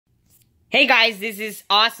Hey guys, this is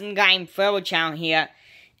Awesome Guy Inflatable Channel here,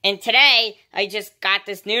 and today I just got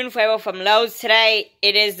this new inflatable from Lowe's today.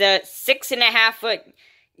 It is a 6.5 foot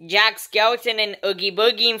Jack Skellington and Oogie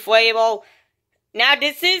Boogie inflatable. Now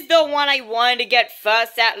this is the one I wanted to get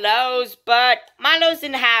first at Lowe's, but my Lowe's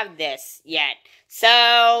didn't have this yet.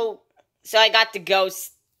 So I got the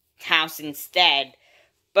Ghost House instead.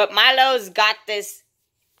 But my Lowe's got this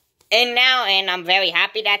in now, and I'm very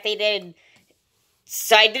happy that they did.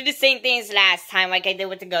 So I did the same thing as last time, like I did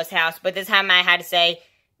with the Ghost House, but this time I had to say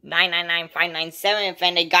 $999,597,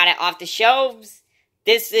 and they got it off the shelves.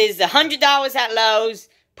 This is $100 at Lowe's,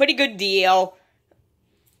 pretty good deal.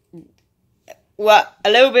 Well, a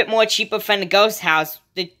little bit more cheaper than the Ghost House.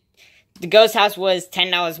 The Ghost House was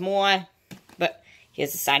 $10 more, but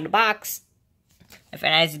here's the side of the box. And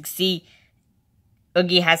as you can see,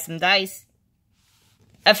 Oogie has some dice.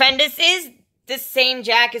 And this is the same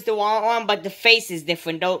Jack as the Walmart one, but the face is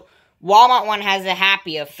different. The Walmart one has a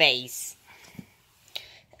happier face.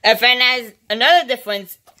 And then as another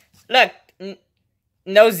difference, look,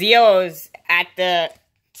 no zeros at the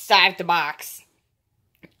side of the box.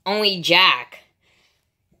 Only Jack.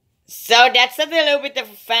 So that's something a little bit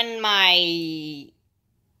different from my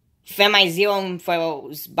Zero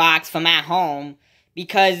Inflatables box from at home.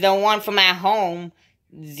 Because the one from at home,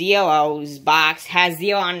 Zero's box, has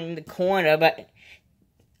zero on the corner, but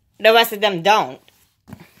the rest of them don't.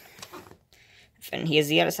 And here's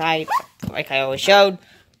the other side, like I always showed.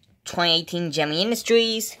 2018 Gemmy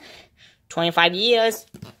Industries, 25 years.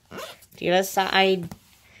 The other side.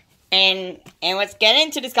 And let's get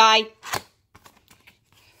into this guy.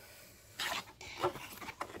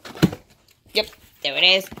 Yep, there it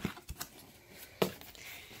is.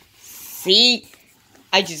 See,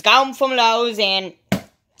 I just got them from Lowe's and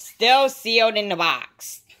still sealed in the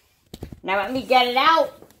box. Now let me get it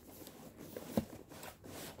out.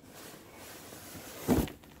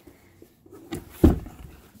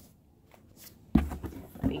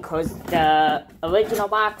 Let me close the original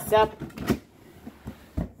box up.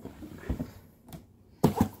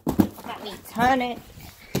 Let me turn it.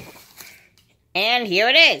 And here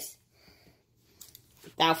it is.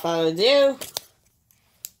 Without further ado,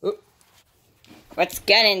 let's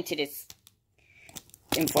get into this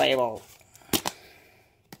inflatable.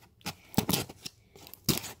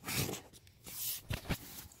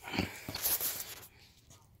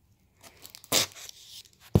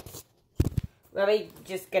 Let me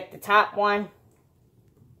just get the top one.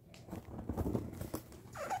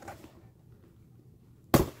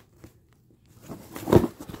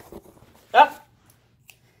 Oh.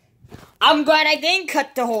 I'm glad I didn't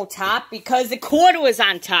cut the whole top because the cord was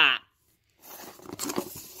on top.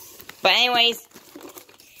 But anyways,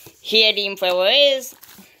 here the inflatable is.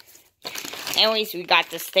 Anyways, we got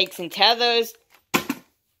the stakes and tethers.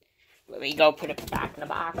 Let me go put it back in the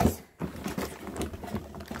box.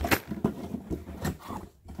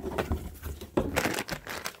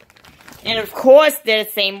 And of course, they're the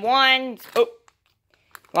same ones. Oh,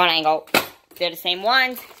 wrong angle. They're the same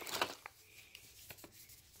ones.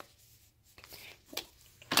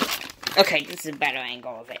 Okay, this is a better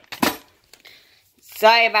angle of it.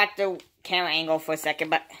 Sorry about the camera angle for a second,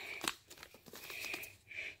 but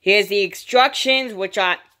here's the instructions, which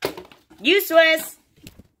are useless.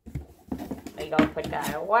 There you go, put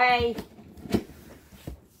that away.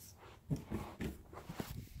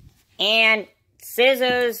 And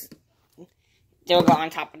scissors. They'll go on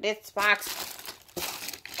top of this box.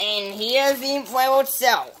 And here's the inflatable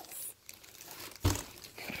itself.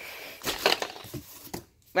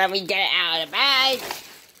 Let me get it out of the bag.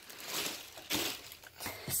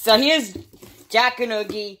 So here's Jack and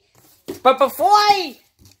Oogie. But before I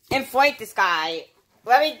inflate this guy,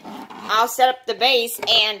 I'll set up the base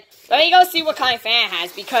and let me go see what kind of fan it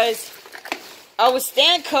has, because I was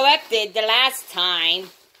stand corrected the last time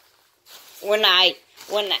when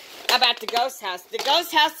about the Ghost House. The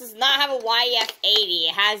Ghost House does not have a YF80.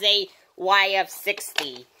 It has a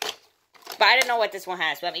YF60. But I don't know what this one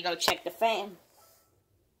has. Let me go check the fan.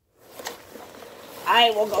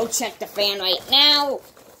 I will go check the fan right now.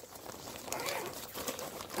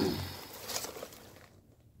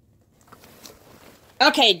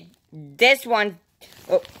 Okay, this one's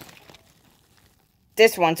a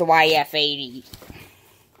YF80.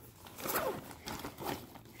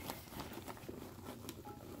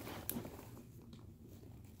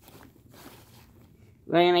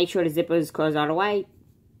 We're gonna make sure the zipper is closed all the way.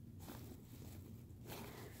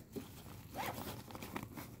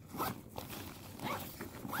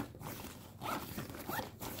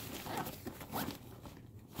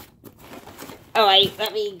 Alright,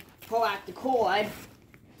 let me pull out the cord.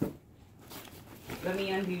 Let me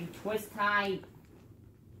undo the twist tie.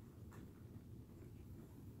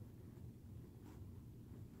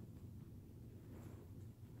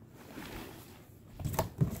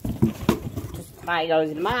 Just tie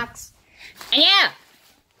those in the box. And yeah,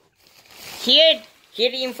 here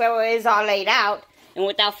the info is all laid out. And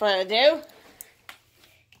without further ado,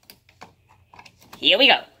 here we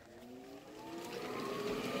go.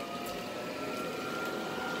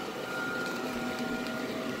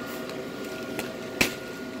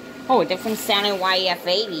 Oh, different sounding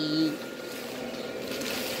YF80.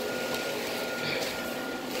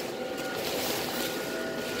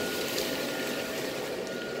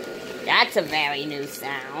 That's a very new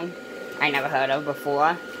sound. I never heard of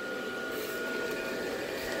before.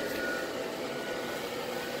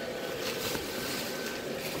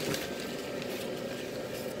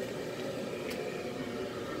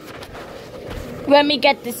 Let me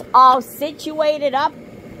get this all situated up.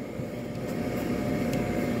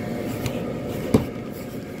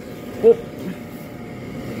 Whoop.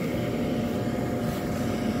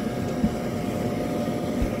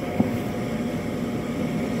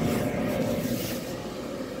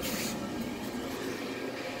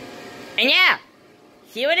 And yeah,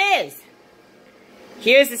 here it is.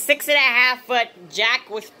 Here's the 6.5-foot jack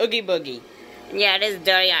with Oogie Boogie. And yeah, it is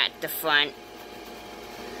dirty at the front.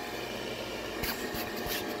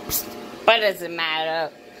 But it doesn't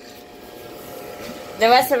matter. The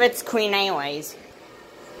rest of it's clean anyways.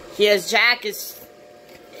 Here's jack is...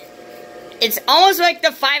 It's almost like the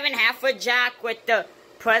 5.5-foot jack with the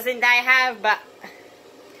present I have, but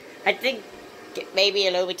I think maybe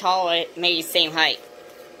a little bit taller, maybe same height.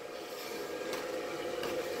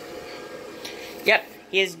 Yep,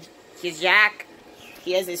 here's Jack.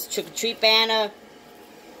 Here's his trick-or-treat banner.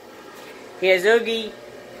 Here's Oogie.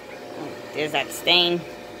 Oh, there's that stain.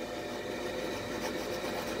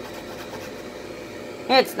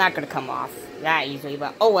 It's not gonna come off that easily,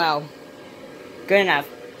 but oh well. Good enough.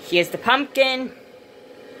 Here's the pumpkin.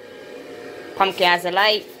 Pumpkin has a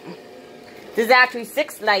light. There's actually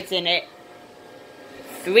 6 lights in it.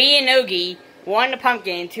 3 in Oogie, 1 in the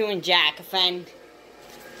pumpkin, and 2 in Jack. And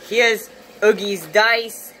here's Oogie's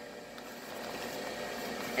dice.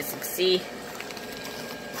 As you can see.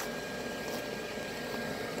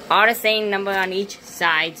 All the same number on each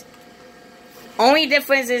side. Only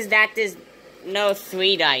difference is that there's no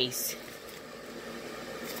 3 dice.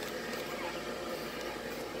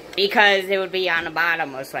 Because it would be on the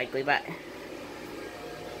bottom most likely, but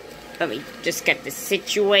let me just get this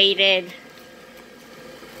situated.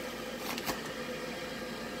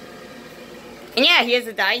 And yeah, here's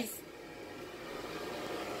the dice.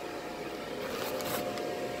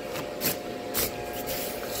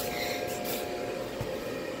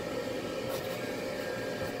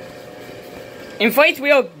 Inflates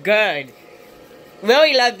real good.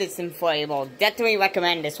 Really love this inflatable. Definitely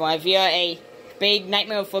recommend this one if you're a big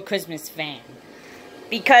Nightmare Before Christmas fan.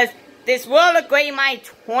 Because this will look great in my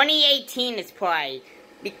 2018 display.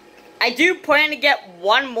 I do plan to get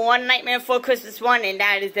one more Nightmare Before Christmas one, and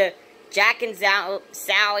that is the Jack and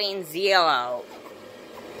Sally and Zero.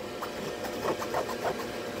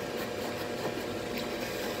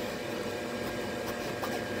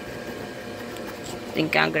 I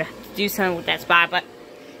think I'm gonna have to do something with that spot, but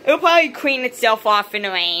it'll probably clean itself off in the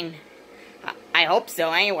rain. I hope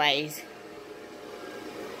so anyways.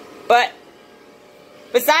 But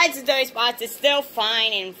besides the dirty spots, it's still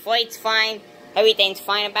fine, and inflates fine. Everything's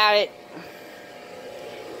fine about it.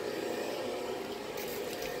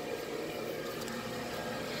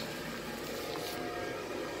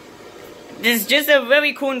 This is just a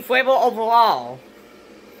really cool inflatable overall.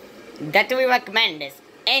 Definitely recommend this.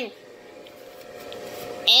 And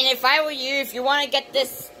if I were you, if you want to get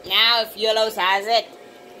this now, if your Lowe's has it,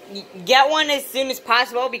 get one as soon as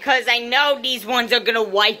possible, because I know these ones are going to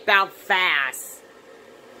wipe out fast.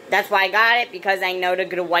 That's why I got it, because I know they're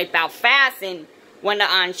going to wipe out fast and when they're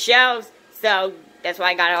on shelves. So that's why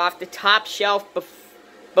I got it off the top shelf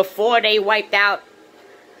before they wiped out.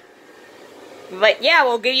 But yeah,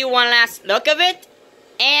 we'll give you one last look of it.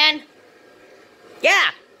 And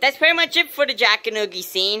yeah, that's pretty much it for the Jack and Oogie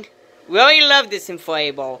scene. Really love this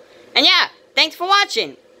inflatable. And yeah, thanks for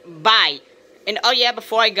watching. Bye. And oh yeah,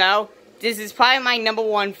 before I go, this is probably my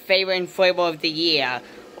 #1 favorite inflatable of the year.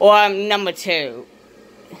 Or #2.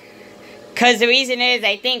 Because the reason is,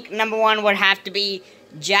 I think #1 would have to be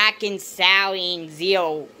Jack and Sally and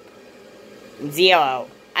Zero.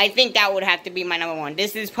 I think that would have to be my #1.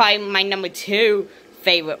 This is probably my #2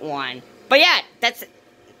 favorite one. But yeah, that's...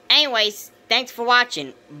 Anyways, thanks for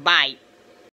watching. Bye.